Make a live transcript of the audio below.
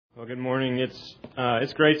Well, good morning.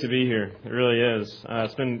 It's great to be here. It really is.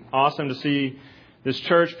 It's been awesome to see this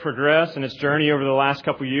church progress in its journey over the last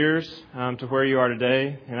couple years to where you are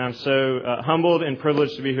today. And I'm so humbled and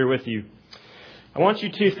privileged to be here with you. I want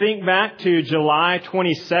you to think back to July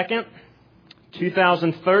 22nd,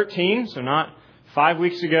 2013. So not 5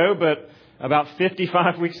 weeks ago, but about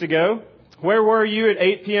 55 weeks ago. Where were you at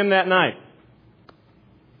 8 p.m. that night?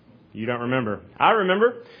 You don't remember. I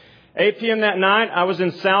remember. 8 p.m. that night, I was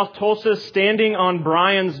in South Tulsa standing on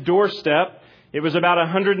Brian's doorstep. It was about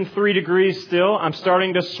 103 degrees still. I'm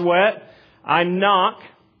starting to sweat. I knock.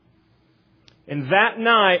 And that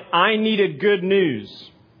night, I needed good news.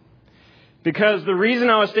 Because the reason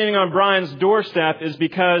I was standing on Brian's doorstep is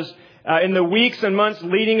because in the weeks and months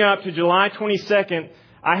leading up to July 22nd,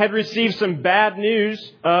 I had received some bad news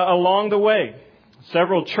along the way.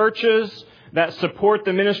 Several churches that support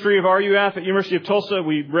the ministry of RUF at University of Tulsa,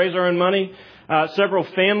 we raise our own money. Several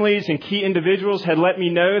families and key individuals had let me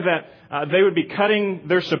know that they would be cutting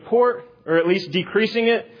their support, or at least decreasing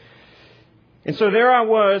it. And so there I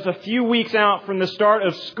was, a few weeks out from the start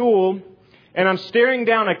of school, and I'm staring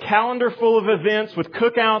down a calendar full of events with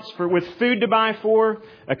cookouts with food to buy for,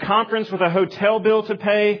 a conference with a hotel bill to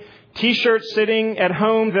pay, T-shirts sitting at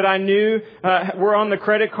home that I knew were on the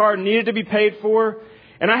credit card, needed to be paid for.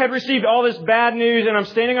 And I had received all this bad news, and I'm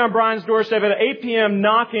standing on Brian's doorstep at 8 p.m.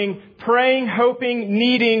 knocking, praying, hoping,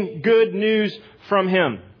 needing good news from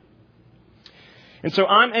him. And so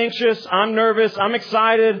I'm anxious, I'm nervous, I'm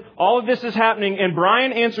excited. All of this is happening, and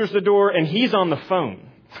Brian answers the door, and he's on the phone.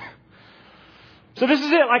 So this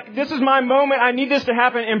is it. This is my moment. I need this to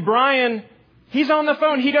happen. And Brian, he's on the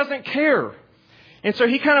phone. He doesn't care. And so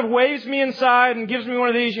he kind of waves me inside and gives me one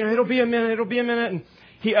of these, it'll be a minute. And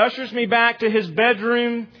he ushers me back to his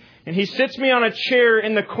bedroom, and he sits me on a chair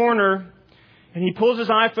in the corner, and he pulls his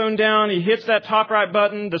iPhone down, he hits that top right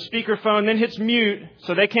button, the speakerphone, then hits mute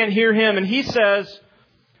so they can't hear him, and he says,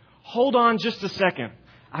 "Hold on just a second.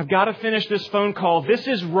 I've got to finish this phone call. This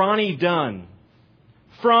is Ronnie Dunn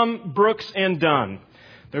from Brooks and Dunn.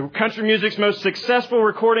 The country music's most successful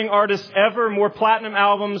recording artist ever, more platinum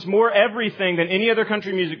albums, more everything than any other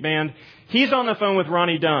country music band. He's on the phone with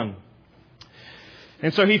Ronnie Dunn."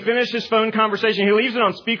 And so he finished his phone conversation. He leaves it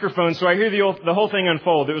on speakerphone, so I hear the whole thing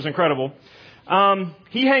unfold. It was incredible.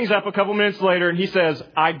 He hangs up a couple minutes later, and he says,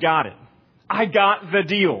 "I got it. I got the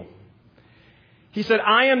deal." He said,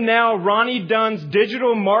 "I am now Ronnie Dunn's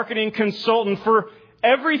digital marketing consultant for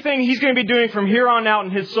everything he's going to be doing from here on out in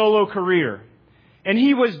his solo career." And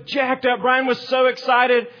he was jacked up. Brian was so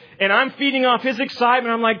excited, and I'm feeding off his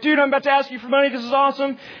excitement. I'm like, "Dude, I'm about to ask you for money. This is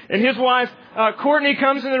awesome." And his wife, Courtney,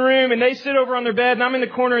 comes in the room, and they sit over on their bed, and I'm in the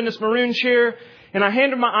corner in this maroon chair, and I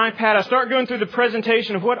hand him my iPad. I start going through the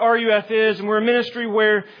presentation of what RUF is, and we're a ministry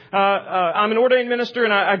where I'm an ordained minister,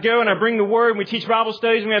 and I go and I bring the Word, and we teach Bible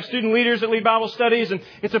studies, and we have student leaders that lead Bible studies, and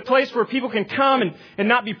it's a place where people can come and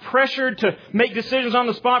not be pressured to make decisions on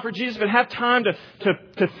the spot for Jesus, but have time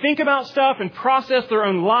to think about stuff and process their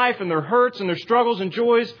own life and their hurts and their struggles and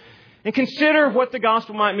joys, and consider what the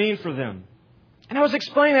gospel might mean for them. And I was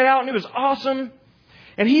explaining it out, and it was awesome.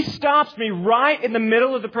 And he stops me right in the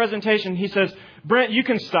middle of the presentation. He says, "Brent, you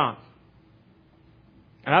can stop."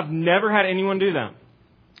 And I've never had anyone do that.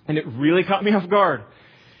 And it really caught me off guard.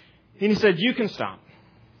 And he said, "You can stop.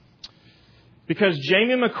 Because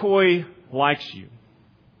Jamie McCoy likes you."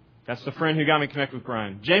 That's the friend who got me connected with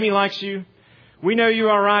Brian. "Jamie likes you. We know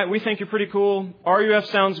you're all right. We think you're pretty cool. RUF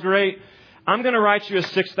sounds great. I'm going to write you a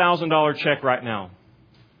 $6,000 check right now."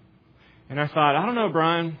 And I thought, I don't know,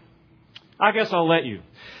 Brian. I guess I'll let you.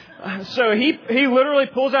 So he literally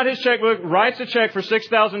pulls out his checkbook, writes a check for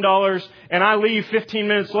 $6,000, and I leave 15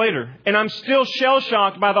 minutes later. And I'm still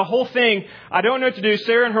shell-shocked by the whole thing. I don't know what to do.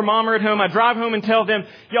 Sarah and her mom are at home. I drive home and tell them,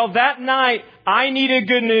 "Y'all, that night I needed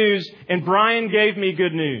good news, and Brian gave me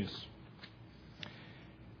good news."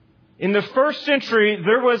 In the first century,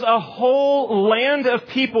 there was a whole land of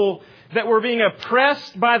people that were being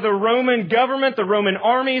oppressed by the Roman government, the Roman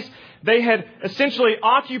armies. They had essentially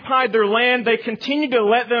occupied their land. They continued to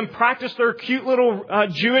let them practice their cute little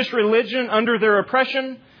Jewish religion under their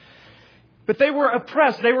oppression. But they were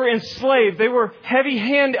oppressed. They were enslaved. They were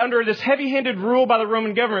under this heavy-handed rule by the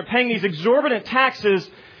Roman government, paying these exorbitant taxes.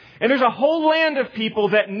 And there's a whole land of people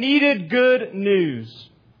that needed good news.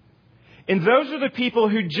 And those are the people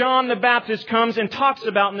who John the Baptist comes and talks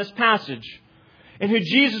about in this passage. And who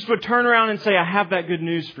Jesus would turn around and say, "I have that good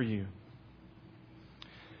news for you."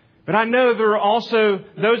 But I know there are also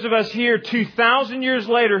those of us here 2,000 years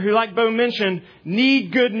later who, like Bo mentioned,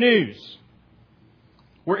 need good news.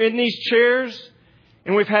 We're in these chairs,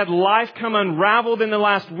 and we've had life come unraveled in the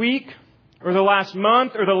last week. or the last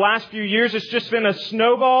month or the last few years. It's just been a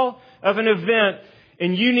snowball of an event,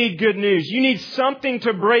 and you need good news. You need something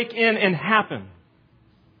to break in and happen.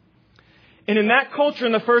 And in that culture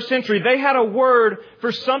in the first century, they had a word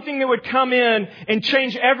for something that would come in and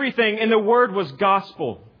change everything, and the word was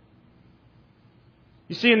gospel.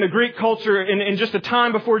 You see, in the Greek culture, in just a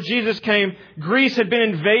time before Jesus came, Greece had been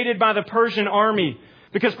invaded by the Persian army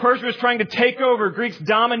because Persia was trying to take over Greek's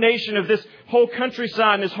domination of this whole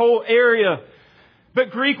countryside and this whole area.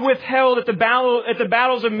 But Greek withheld at the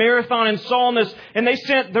battles of Marathon and Salamis, and they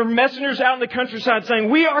sent their messengers out in the countryside saying,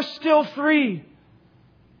 "We are still free.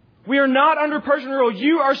 We are not under Persian rule.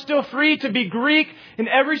 You are still free to be Greek in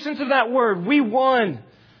every sense of that word. We won."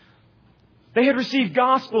 They had received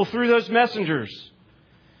gospel through those messengers.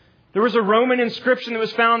 There was a Roman inscription that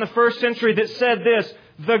was found in the first century that said this: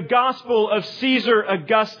 "The gospel of Caesar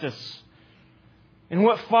Augustus." And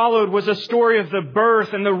what followed was a story of the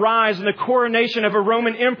birth and the rise and the coronation of a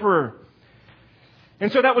Roman emperor.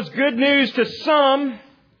 And so that was good news to some.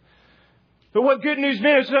 But what good news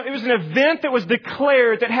meant, it was an event that was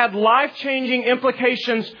declared that had life-changing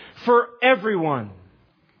implications for everyone.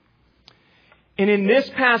 And in this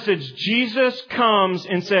passage, Jesus comes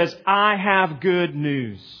and says, "I have good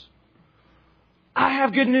news. I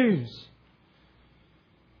have good news."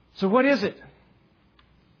 So what is it?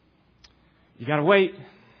 You got to wait,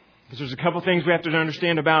 because there's a couple things we have to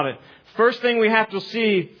understand about it. First thing we have to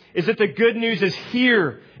see is that the good news is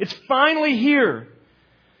here. It's finally here.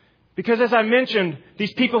 Because as I mentioned,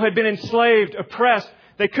 these people had been enslaved, oppressed.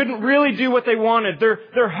 They couldn't really do what they wanted.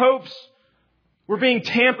 Their hopes were being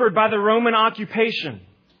tampered by the Roman occupation.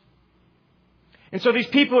 And so these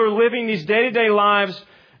people are living these day-to-day lives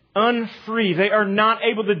unfree. They are not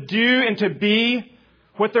able to do and to be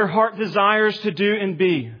what their heart desires to do and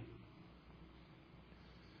be.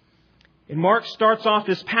 And Mark starts off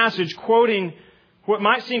this passage quoting what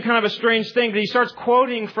might seem kind of a strange thing, but he starts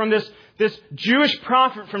quoting from this Jewish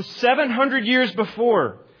prophet from 700 years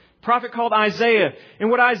before, a prophet called Isaiah. And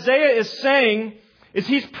what Isaiah is saying is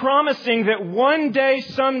he's promising that one day,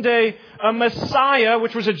 someday, a Messiah,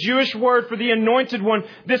 which was a Jewish word for the anointed one,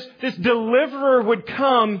 this deliverer would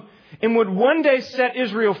come and would one day set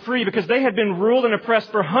Israel free, because they had been ruled and oppressed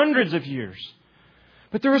for hundreds of years.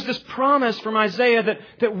 But there was this promise from Isaiah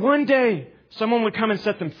that one day someone would come and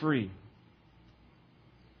set them free.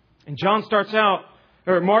 And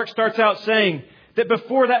Mark starts out saying that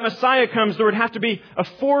before that Messiah comes, there would have to be a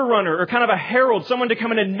forerunner or kind of a herald, someone to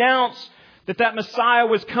come and announce that Messiah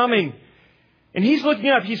was coming. And he's looking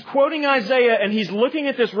up, he's quoting Isaiah, and he's looking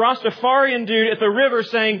at this Rastafarian dude at the river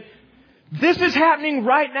saying, "This is happening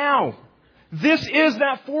right now. This is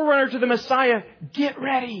that forerunner to the Messiah. Get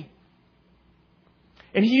ready."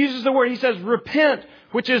 And he uses the word, he says, repent,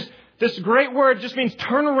 which is this great word, just means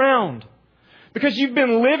turn around. Because you've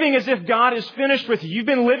been living as if God is finished with you. You've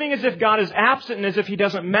been living as if God is absent and as if He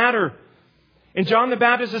doesn't matter. And John the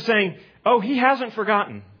Baptist is saying, oh, He hasn't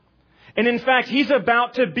forgotten. And in fact, He's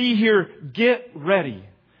about to be here. Get ready.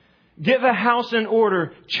 Get the house in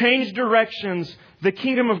order. Change directions. The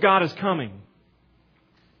kingdom of God is coming.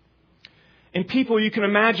 And people, you can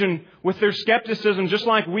imagine, with their skepticism, just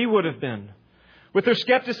like we would have been. With their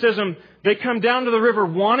skepticism, they come down to the river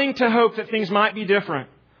wanting to hope that things might be different.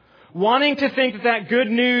 Wanting to think that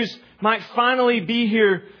good news might finally be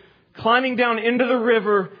here. Climbing down into the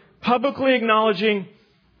river, publicly acknowledging,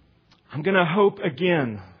 I'm going to hope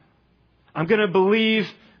again. I'm going to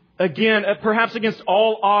believe again, perhaps against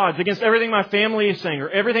all odds, against everything my family is saying or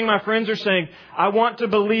everything my friends are saying. I want to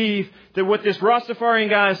believe that what this Rastafarian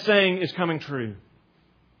guy is saying is coming true.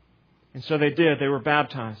 And so they did. They were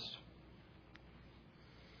baptized.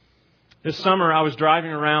 This summer, I was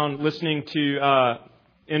driving around listening to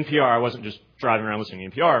NPR. I wasn't just driving around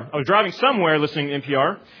listening to NPR. I was driving somewhere listening to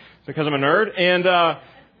NPR because I'm a nerd. And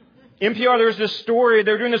NPR, there was this story.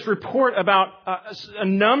 They were doing this report about a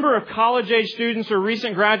number of college-age students or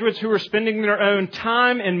recent graduates who were spending their own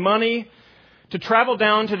time and money to travel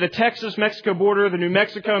down to the Texas-Mexico border, the New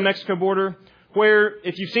Mexico-Mexico border, where,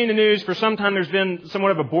 if you've seen the news, for some time there's been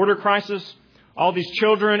somewhat of a border crisis. All these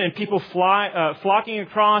children and people flocking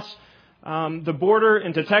across the border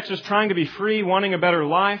into Texas, trying to be free, wanting a better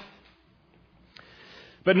life.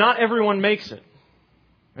 But not everyone makes it.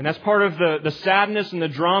 And that's part of the sadness and the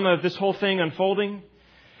drama of this whole thing unfolding.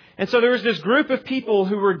 And so there was this group of people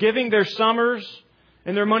who were giving their summers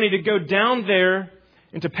and their money to go down there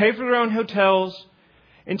and to pay for their own hotels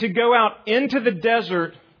and to go out into the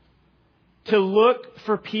desert to look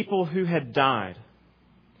for people who had died.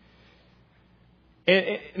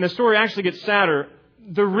 And the story actually gets sadder.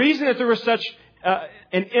 The reason that there was such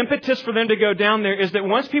an impetus for them to go down there is that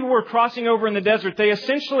once people were crossing over in the desert, they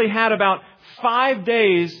essentially had about 5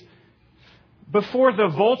 days before the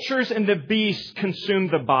vultures and the beasts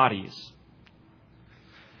consumed the bodies.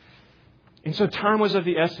 And so time was of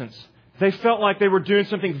the essence. They felt like they were doing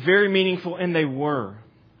something very meaningful, and they were.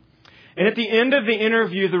 And at the end of the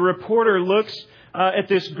interview, the reporter looks at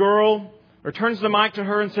this girl, or turns the mic to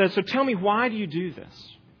her and says, "So tell me, why do you do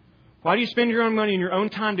this? Why do you spend your own money and your own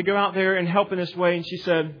time to go out there and help in this way?" And she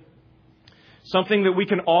said, something that we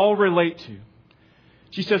can all relate to.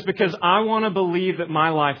 She says, "Because I want to believe that my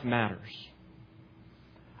life matters.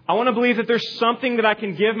 I want to believe that there's something that I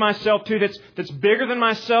can give myself to that's bigger than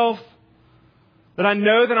myself, that I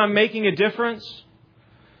know that I'm making a difference."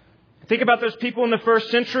 Think about those people in the first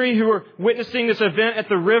century who were witnessing this event at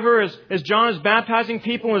the river as John is baptizing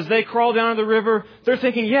people. As they crawl down to the river, they're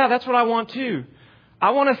thinking, yeah, that's what I want too. I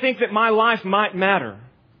want to think that my life might matter.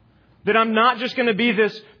 That I'm not just going to be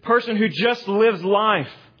this person who just lives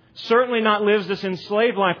life. Certainly not lives this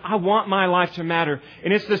enslaved life. I want my life to matter.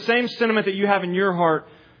 And it's the same sentiment that you have in your heart.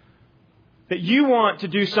 That you want to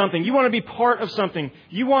do something. You want to be part of something.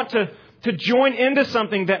 You want to join into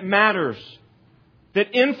something that matters.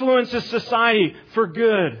 That influences society for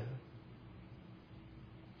good.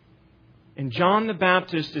 And John the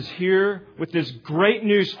Baptist is here with this great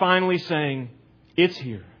news finally saying, it's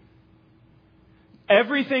here.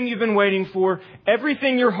 Everything you've been waiting for,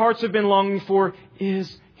 everything your hearts have been longing for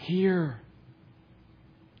is here.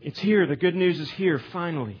 It's here. The good news is here,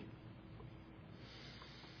 finally.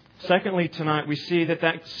 Secondly, tonight we see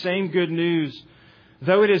that same good news,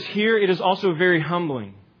 though it is here, it is also very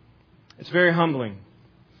humbling. It's very humbling.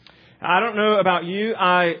 I don't know about you.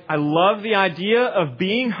 I love the idea of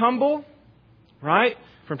being humble, right?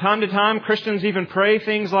 From time to time, Christians even pray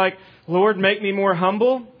things like, "Lord, make me more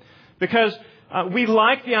humble," because we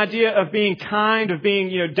like the idea of being kind, of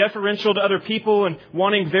being, deferential to other people and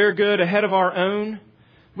wanting their good ahead of our own.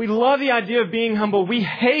 We love the idea of being humble. We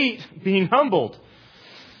hate being humbled.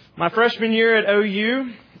 My freshman year at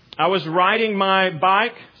OU, I was riding my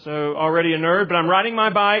bike, so already a nerd, but I'm riding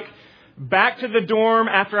my bike back to the dorm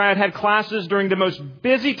after I had had classes during the most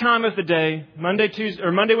busy time of the day, Monday,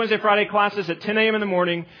 Wednesday, Friday classes at 10 a.m. in the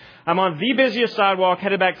morning. I'm on the busiest sidewalk,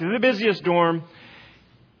 headed back to the busiest dorm,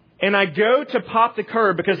 and I go to pop the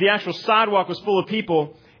curb because the actual sidewalk was full of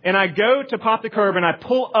people, and I go to pop the curb and I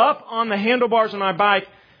pull up on the handlebars of my bike,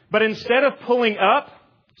 but instead of pulling up,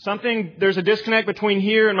 there's a disconnect between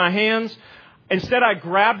here and my hands. Instead, I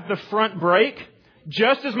grabbed the front brake.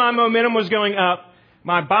 Just as my momentum was going up,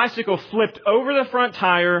 my bicycle flipped over the front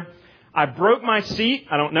tire. I broke my seat.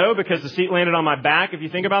 I don't know, because the seat landed on my back, if you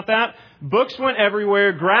think about that. Books went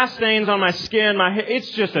everywhere. Grass stains on my skin. It's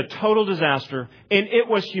just a total disaster. And it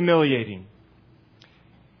was humiliating.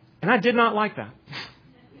 And I did not like that.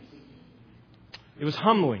 It was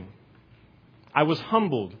humbling. I was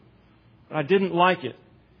humbled. But I didn't like it.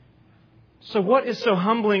 So what is so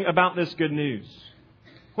humbling about this good news?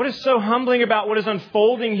 What is so humbling about what is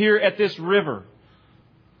unfolding here at this river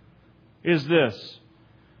is this.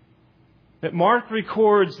 That Mark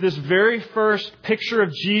records this very first picture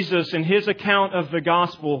of Jesus in his account of the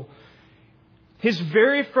gospel. His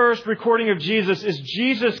very first recording of Jesus is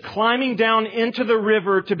Jesus climbing down into the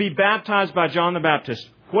river to be baptized by John the Baptist.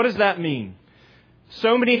 What does that mean?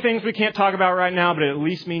 So many things we can't talk about right now, but it at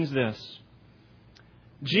least means this.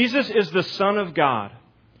 Jesus is the Son of God,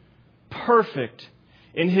 perfect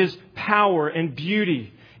in His power and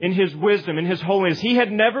beauty, in His wisdom, in His holiness. He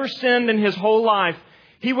had never sinned in His whole life.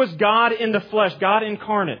 He was God in the flesh, God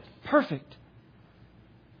incarnate, perfect.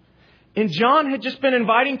 And John had just been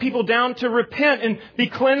inviting people down to repent and be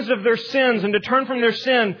cleansed of their sins and to turn from their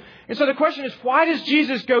sin. And so the question is, why does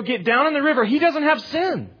Jesus go get down in the river? He doesn't have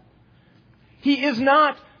sin. He is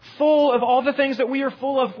not full of all the things that we are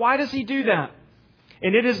full of. Why does He do that?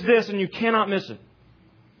 And it is this, and you cannot miss it.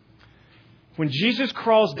 When Jesus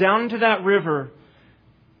crawls down into that river,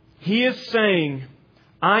 He is saying,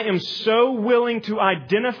 I am so willing to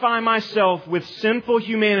identify myself with sinful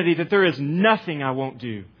humanity that there is nothing I won't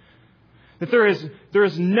do. That there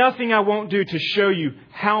is nothing I won't do to show you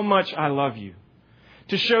how much I love you.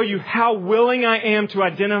 To show you how willing I am to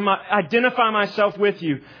identify myself with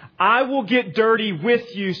you. I will get dirty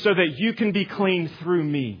with you so that you can be clean through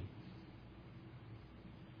me.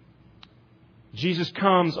 Jesus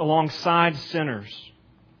comes alongside sinners.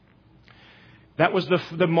 That was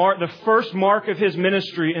the first mark of His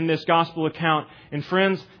ministry in this gospel account. And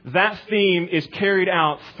friends, that theme is carried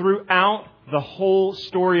out throughout the whole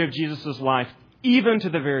story of Jesus' life, even to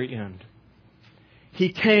the very end. He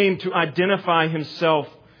came to identify Himself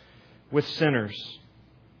with sinners.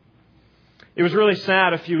 It was really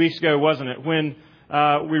sad a few weeks ago, wasn't it, when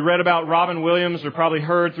we read about Robin Williams, or probably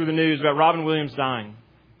heard through the news about Robin Williams dying.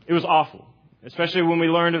 It was awful, especially when we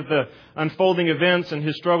learned of the unfolding events and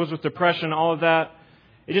his struggles with depression, all of that.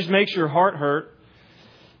 It just makes your heart hurt.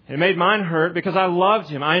 It made mine hurt because I loved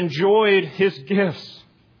him. I enjoyed his gifts.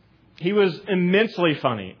 He was immensely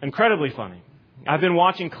funny, incredibly funny. I've been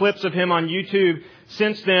watching clips of him on YouTube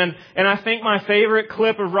since then, and I think my favorite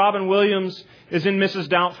clip of Robin Williams is in Mrs.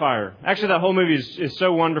 Doubtfire. Actually, that whole movie is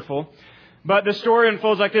so wonderful. But the story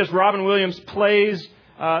unfolds like this. Robin Williams plays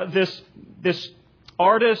this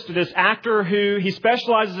artist, this actor who he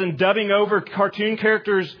specializes in dubbing over cartoon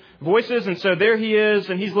characters' voices. And so there he is,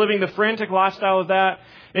 and he's living the frantic lifestyle of that.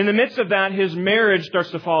 In the midst of that, his marriage starts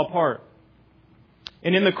to fall apart.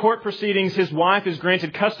 And in the court proceedings, his wife is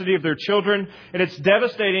granted custody of their children, and it's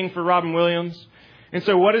devastating for Robin Williams. And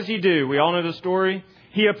so what does he do? We all know the story.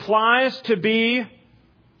 He applies to be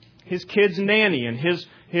his kid's nanny and his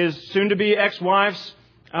soon-to-be ex-wife's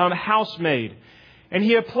housemaid. And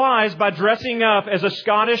he applies by dressing up as a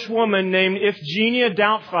Scottish woman named Ifgenia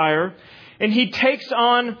Doubtfire. And he takes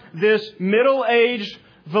on this middle-aged,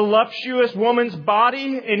 voluptuous woman's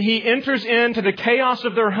body, and he enters into the chaos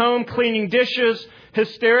of their home, cleaning dishes,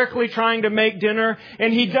 hysterically trying to make dinner.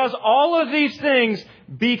 And he does all of these things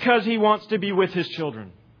because he wants to be with his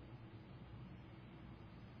children.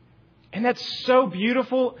 And that's so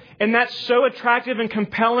beautiful, and that's so attractive and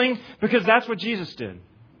compelling because that's what Jesus did.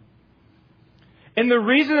 And the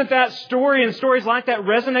reason that story and stories like that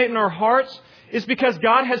resonate in our hearts is because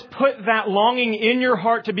God has put that longing in your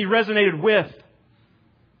heart to be resonated with.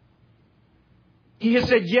 He has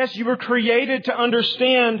said, yes, you were created to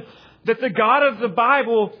understand that the God of the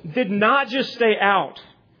Bible did not just stay out,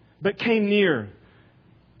 but came near.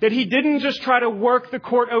 That He didn't just try to work the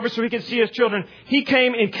court over so He could see His children. He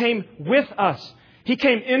came and came with us. He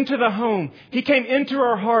came into the home. He came into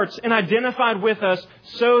our hearts and identified with us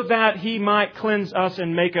so that He might cleanse us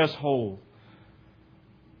and make us whole.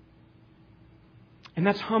 And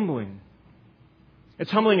that's humbling.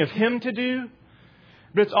 It's humbling of Him to do,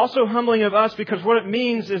 but it's also humbling of us because what it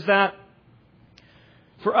means is that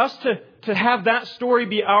for us to have that story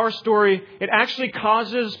be our story, it actually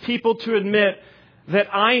causes people to admit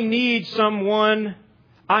that I need someone,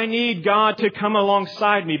 I need God to come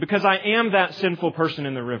alongside me because I am that sinful person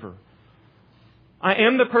in the river. I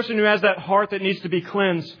am the person who has that heart that needs to be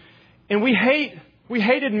cleansed. And we hate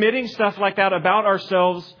admitting stuff like that about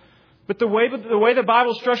ourselves, but the way the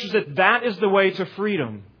Bible structures it, that is the way to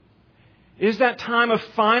freedom. It is that time of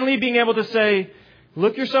finally being able to say,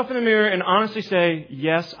 look yourself in the mirror and honestly say,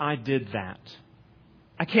 yes, I did that.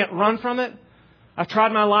 I can't run from it. I've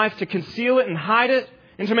tried my life to conceal it and hide it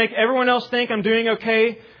and to make everyone else think I'm doing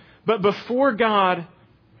okay. But before God,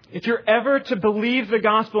 if you're ever to believe the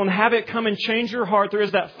gospel and have it come and change your heart, there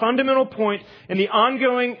is that fundamental point and the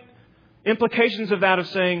ongoing implications of that of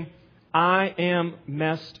saying, I am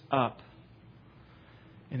messed up.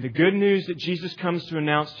 And the good news that Jesus comes to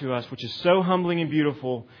announce to us, which is so humbling and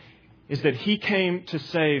beautiful, is that He came to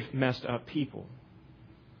save messed up people.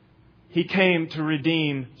 He came to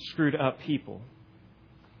redeem screwed up people.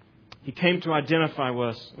 He came to identify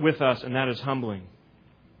with us, and that is humbling.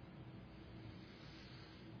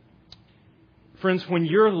 Friends, when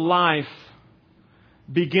your life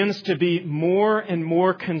begins to be more and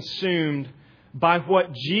more consumed by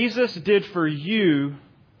what Jesus did for you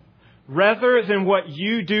rather than what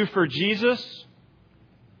you do for Jesus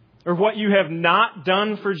or what you have not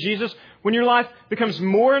done for Jesus, when your life becomes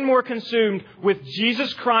more and more consumed with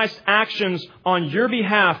Jesus Christ's actions on your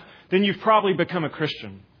behalf, then you've probably become a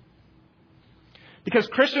Christian. Because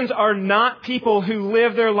Christians are not people who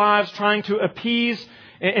live their lives trying to appease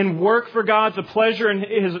and work for God's pleasure and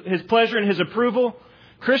His pleasure and His approval.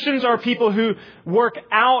 Christians are people who work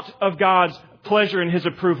out of God's pleasure and His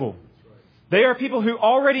approval. They are people who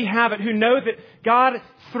already have it, who know that God,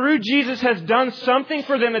 through Jesus, has done something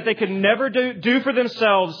for them that they could never do for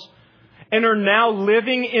themselves and are now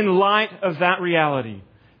living in light of that reality.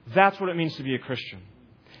 That's what it means to be a Christian.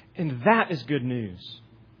 And that is good news.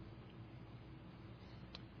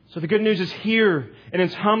 So the good news is here, and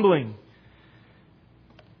it's humbling.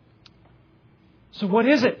 So what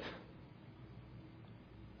is it?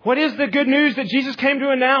 What is the good news that Jesus came to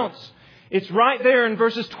announce? It's right there in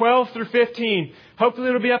verses 12 through 15. Hopefully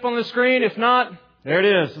it'll be up on the screen. If not, there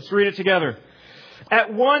it is. Let's read it together.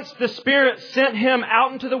 At once the Spirit sent Him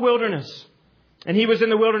out into the wilderness. And He was in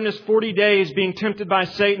the wilderness 40 days being tempted by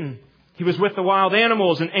Satan. He was with the wild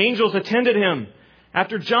animals, and angels attended Him.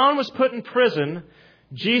 After John was put in prison,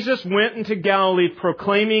 Jesus went into Galilee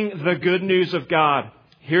proclaiming the good news of God.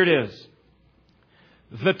 Here it is.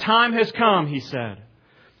 The time has come, He said.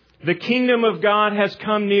 The kingdom of God has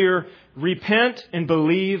come near. Repent and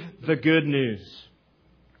believe the good news.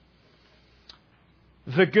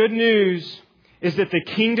 The good news is that the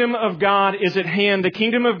kingdom of God is at hand. The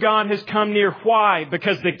kingdom of God has come near. Why?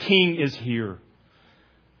 Because the King is here.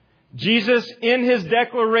 Jesus, in His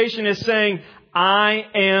declaration, is saying, I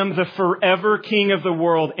am the forever King of the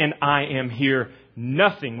world, and I am here.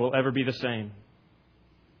 Nothing will ever be the same.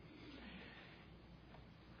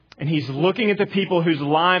 And He's looking at the people whose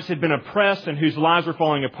lives had been oppressed and whose lives were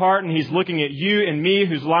falling apart. And He's looking at you and me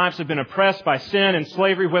whose lives have been oppressed by sin and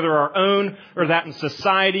slavery, whether our own or that in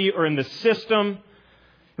society or in the system.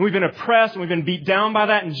 And we've been oppressed and we've been beat down by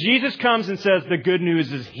that. And Jesus comes and says, the good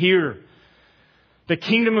news is here. The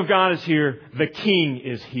kingdom of God is here. The King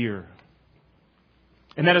is here.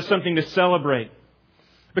 And that is something to celebrate.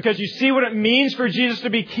 Because you see what it means for Jesus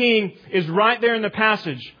to be King is right there in the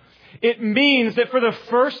passage. It means that for the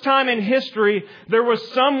first time in history, there was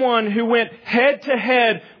someone who went head to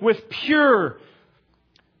head with pure,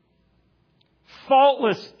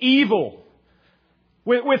 faultless evil.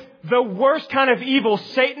 With the worst kind of evil,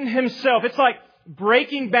 Satan himself. It's like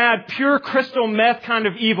Breaking Bad, pure crystal meth kind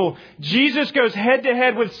of evil. Jesus goes head to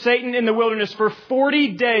head with Satan in the wilderness for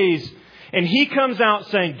 40 days. And He comes out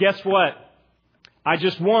saying, guess what? I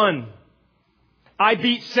just won. I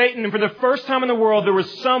beat Satan, and for the first time in the world, there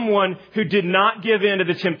was someone who did not give in to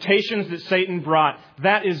the temptations that Satan brought.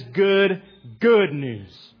 That is good, good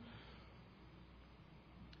news.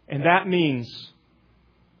 And that means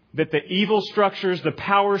that the evil structures, the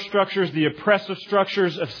power structures, the oppressive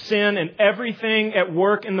structures of sin and everything at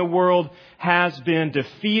work in the world has been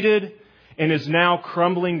defeated and is now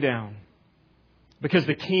crumbling down. Because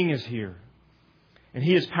the King is here. And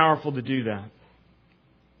He is powerful to do that.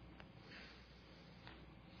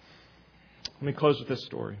 Let me close with this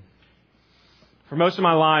story. For most of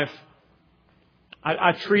my life,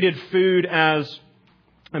 I treated food as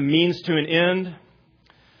a means to an end.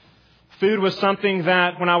 Food was something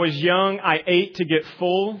that when I was young, I ate to get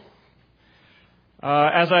full.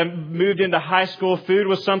 As I moved into high school, food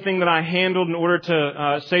was something that I handled in order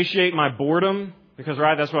to satiate my boredom. Because,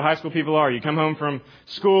 right, that's what high school people are. You come home from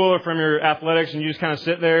school or from your athletics and you just kind of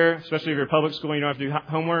sit there, especially if you're public school and you don't have to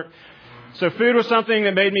do homework. So food was something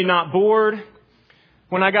that made me not bored.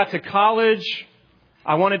 When I got to college,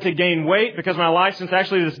 I wanted to gain weight because my license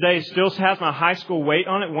actually to this day still has my high school weight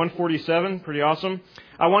on it, 147, pretty awesome.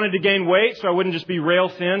 I wanted to gain weight so I wouldn't just be rail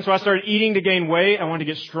thin. So I started eating to gain weight. I wanted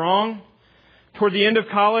to get strong. Toward the end of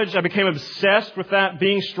college, I became obsessed with that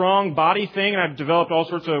being strong body thing, and I've developed all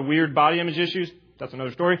sorts of weird body image issues. That's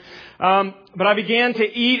another story. But I began to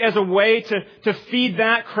eat as a way to feed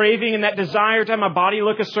that craving and that desire to have my body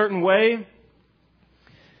look a certain way.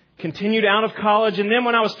 Continued out of college. And then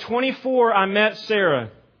when I was 24, I met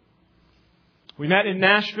Sarah. We met in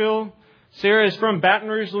Nashville. Sarah is from Baton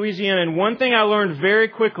Rouge, Louisiana. And one thing I learned very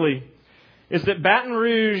quickly is that Baton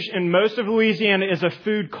Rouge and most of Louisiana is a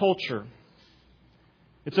food culture.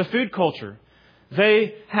 It's a food culture.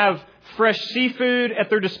 They have fresh seafood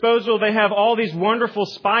at their disposal. They have all these wonderful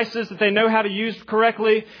spices that they know how to use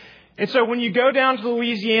correctly. And so when you go down to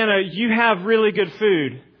Louisiana, you have really good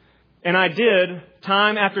food. And I did,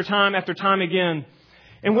 time after time after time again.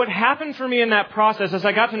 And what happened for me in that process, as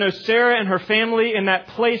I got to know Sarah and her family in that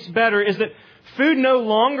place better, is that food no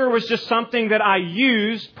longer was just something that I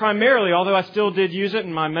used primarily, although I still did use it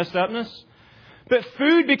in my messed upness. But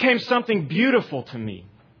food became something beautiful to me.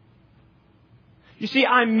 You see,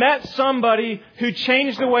 I met somebody who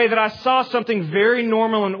changed the way that I saw something very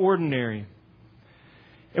normal and ordinary.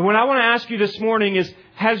 And what I want to ask you this morning is,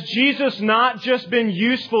 has Jesus not just been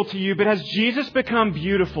useful to you, but has Jesus become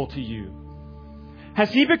beautiful to you?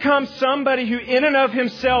 Has He become somebody who in and of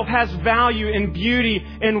Himself has value and beauty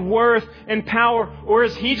and worth and power? Or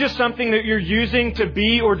is He just something that you're using to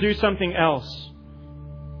be or do something else?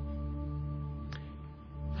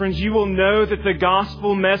 Friends, you will know that the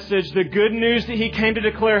gospel message, the good news that He came to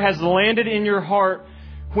declare, has landed in your heart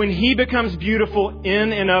when He becomes beautiful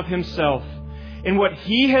in and of Himself. And what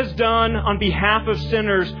He has done on behalf of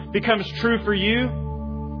sinners becomes true for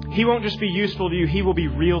you. He won't just be useful to you, He will be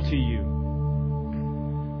real to you.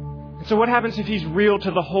 And so what happens if He's real to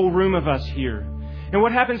the whole room of us here? And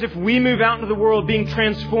what happens if we move out into the world being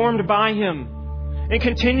transformed by Him and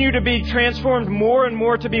continue to be transformed more and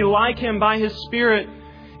more to be like Him by His Spirit?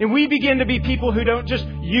 And we begin to be people who don't just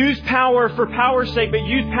use power for power's sake, but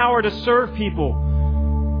use power to serve people.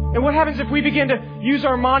 And what happens if we begin to use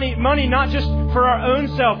our money not just for our own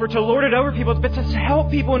self or to lord it over people, but to help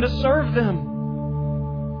people and to serve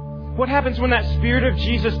them? What happens when that Spirit of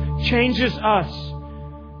Jesus changes us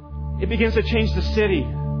it begins to change the city.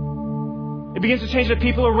 It begins to change the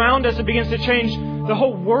people around us. It begins to change the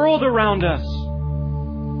whole world around us.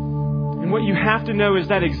 And what you have to know is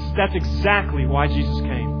that that's exactly why Jesus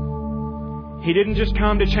came. He didn't just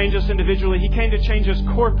come to change us individually. He came to change us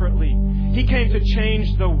corporately. He came to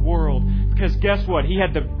change the world. Because guess what? He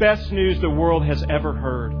had the best news the world has ever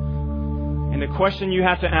heard. And the question you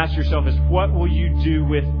have to ask yourself is, what will you do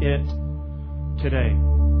with it today?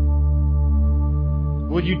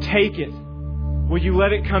 Will you take it? Will you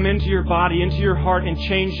let it come into your body, into your heart, and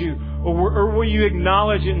change you? Or will you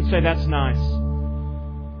acknowledge it and say, that's nice?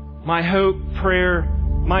 My hope, prayer,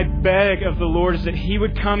 my beg of the Lord is that He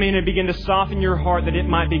would come in and begin to soften your heart, that it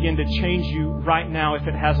might begin to change you right now if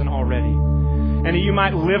it hasn't already. And that you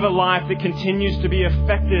might live a life that continues to be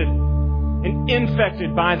affected and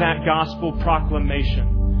infected by that gospel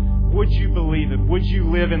proclamation. Would you believe it? Would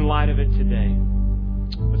you live in light of it today?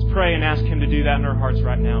 Let's pray and ask Him to do that in our hearts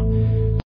right now.